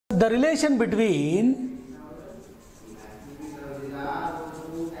the relation between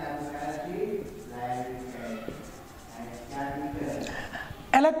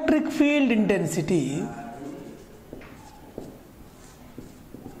electric field intensity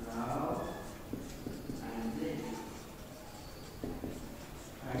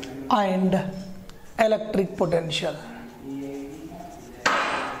and electric potential.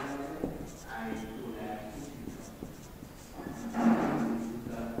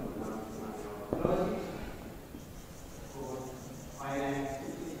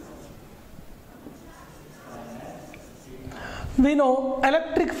 We know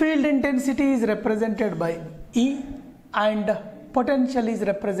electric field intensity is represented by E and potential is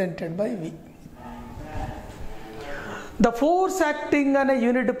represented by V. The force acting on a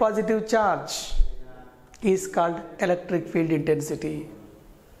unit positive charge is called electric field intensity.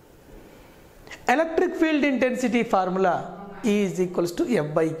 Electric field intensity formula E is equals to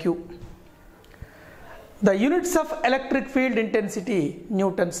F by Q. The units of electric field intensity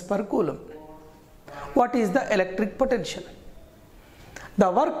newtons per coulomb. What is the electric potential? The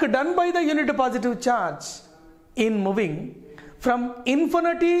work done by the unit positive charge in moving from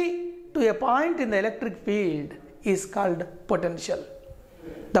infinity to a point in the electric field is called potential.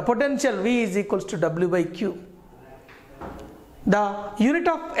 The potential V is equals to W by Q. The unit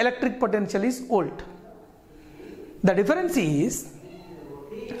of electric potential is volt. The difference is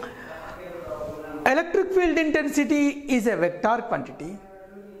electric field intensity is a vector quantity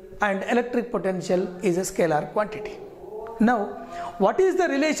and electric potential is a scalar quantity. Now, what is the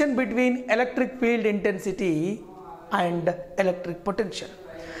relation between electric field intensity and electric potential?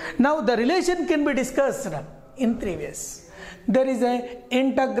 Now, the relation can be discussed in three ways. There is an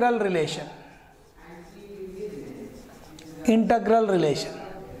integral relation. Integral relation.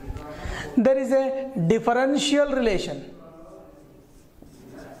 There is a differential relation.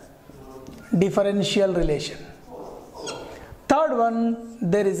 Differential relation. Third one,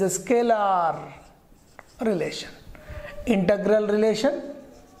 there is a scalar relation. Integral relation,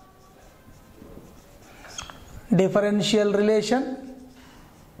 differential relation,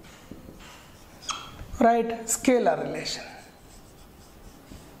 right, scalar relation,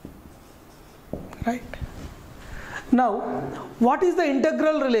 right. Now, what is the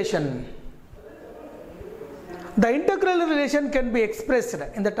integral relation? The integral relation can be expressed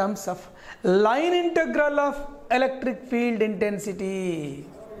in the terms of line integral of electric field intensity.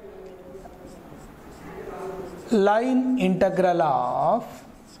 Line integral of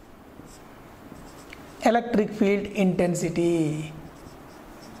electric field intensity.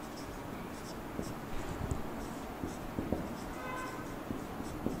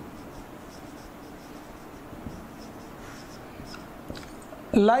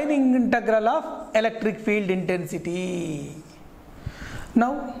 Line integral of electric field intensity.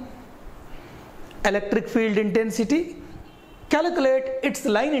 Now, electric field intensity, calculate its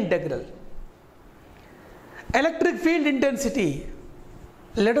line integral. Electric field intensity,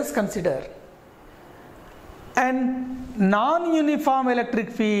 let us consider an non-uniform electric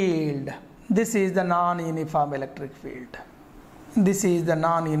field. This is the non-uniform electric field. This is the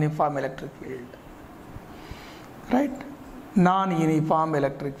non-uniform electric field, right? Non-uniform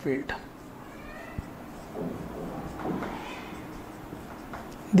electric field.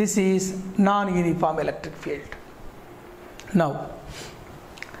 This is non-uniform electric field. Now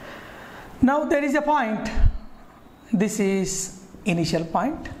there is a point. This is initial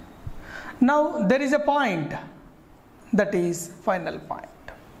point. Now there is a point, that is final point.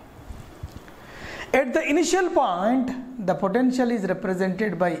 At the initial point, the potential is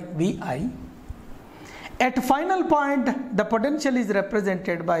represented by Vi. At final point, the potential is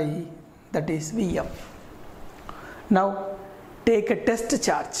represented by, that is Vf. Now take a test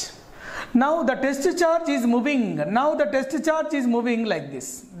charge. Now the test charge is moving. Now the test charge is moving like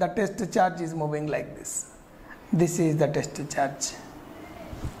this. The test charge is moving like this. This is the test charge.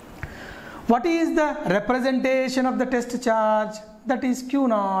 What is the representation of the test charge? That is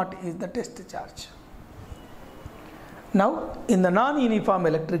Q0 is the test charge. Now in the non-uniform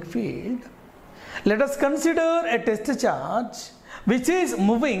electric field, let us consider a test charge which is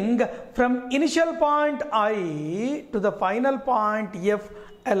moving from initial point I to the final point F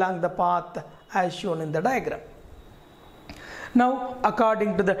along the path as shown in the diagram. Now,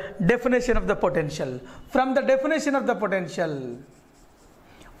 according to the definition of the potential, from the definition of potential,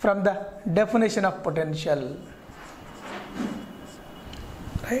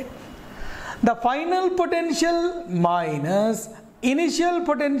 right? The final potential minus initial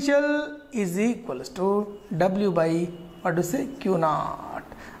potential is equals to W by, what to say, Q0.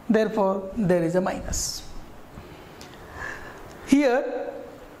 Therefore, there is a minus. Here,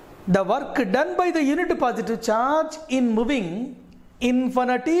 the work done by the unit positive charge in moving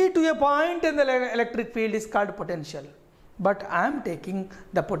infinity to a point in the electric field is called potential. But I am taking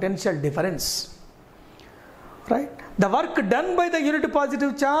the potential difference. Right? The work done by the unit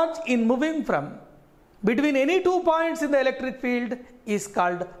positive charge in moving from between any 2 points in the electric field is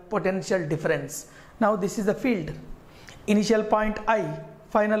called potential difference. Now this is the field. Initial point I,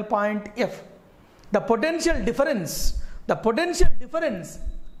 final point F. The potential difference,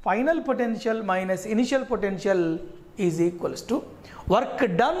 final potential minus initial potential is equals to work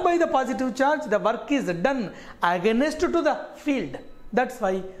done by the positive charge. The work is done against to the field. That's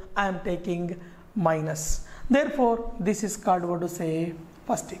why I am taking minus. Therefore, this is called what to say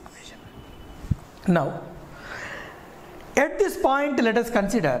first equation. Now, at this point, let us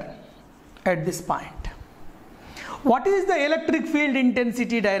consider at this point. What is the electric field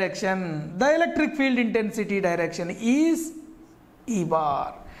intensity direction? The electric field intensity direction is E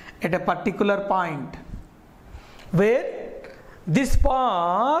bar at a particular point where this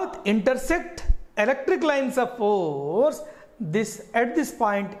path intersect electric lines of force. At this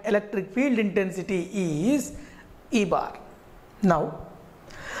point electric field intensity is E bar. Now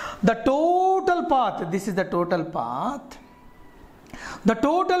the total path, this is the total path. The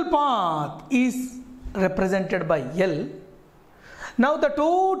total path is represented by L. Now the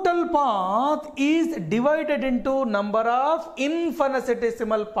total path is divided into number of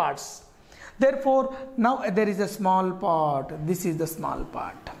infinitesimal parts. Therefore, now there is a small part. This is the small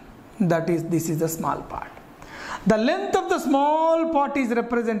part. This is the small part. The length of the small part is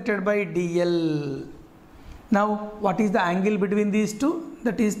represented by dl. Now, what is the angle between these two?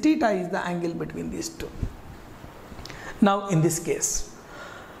 That is theta is the angle between these two. Now, in this case,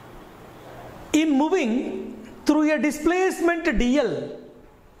 in moving through a displacement dl,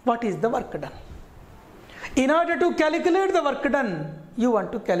 what is the work done? In order to calculate the work done, you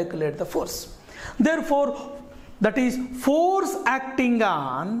want to calculate the force. Therefore, that is force acting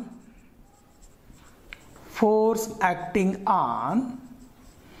on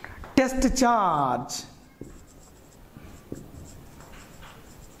test charge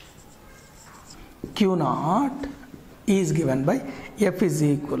Q naught is given by F is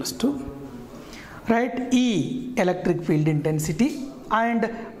equals to, right, E electric field intensity, and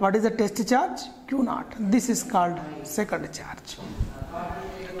what is the test charge? Q naught. This is called second charge.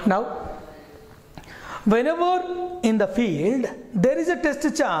 Now, whenever in the field there is a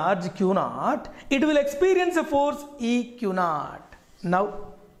test charge Q naught, it will experience a force E Q naught.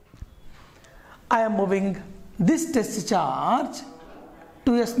 Now, I am moving this test charge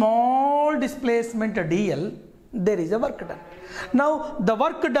to a small displacement dl. There is a work done. Now, the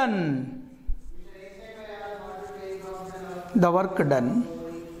work done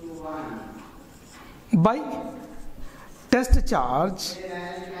by test charge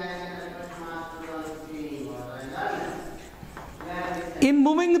in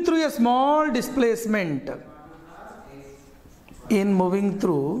moving through a small displacement,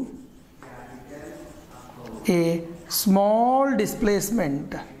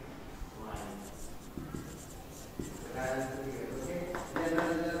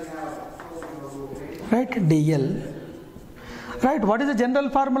 right, dl, right. What is the general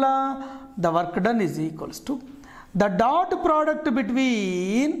formula? The work done is equals to the dot product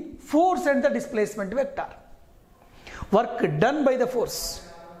between force and the displacement vector. Work done by the force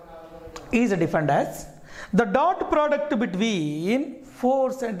is defined as the dot product between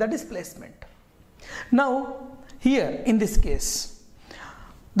force and the displacement. Now, here in this case,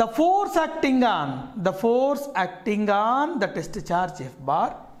 the force acting on the test charge F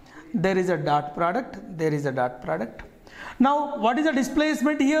bar, there is a dot product. Now, what is the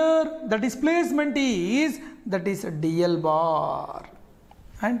displacement here? The displacement is dl bar.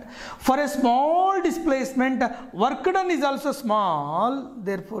 And for a small displacement, work done is also small.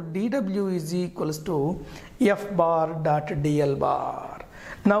 Therefore, dw is equals to F bar dot dl bar.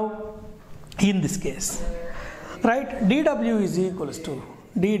 Now, in this case, right, dw is equals to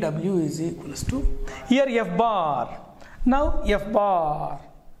here F bar. Now, F bar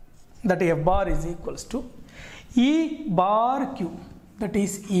is equals to E bar Q, that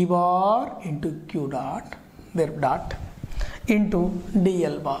is E bar into Q dot, their dot, into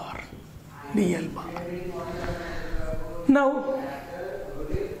dl bar. Now,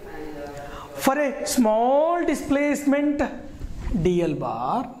 for a small displacement dl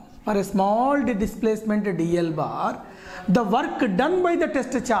bar, the work done by the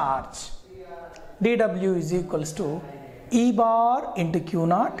test charge dw is equals to E bar into Q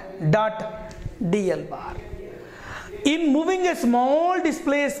naught dot dl bar. In moving a small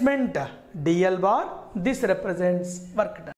displacement dl bar, this represents work done.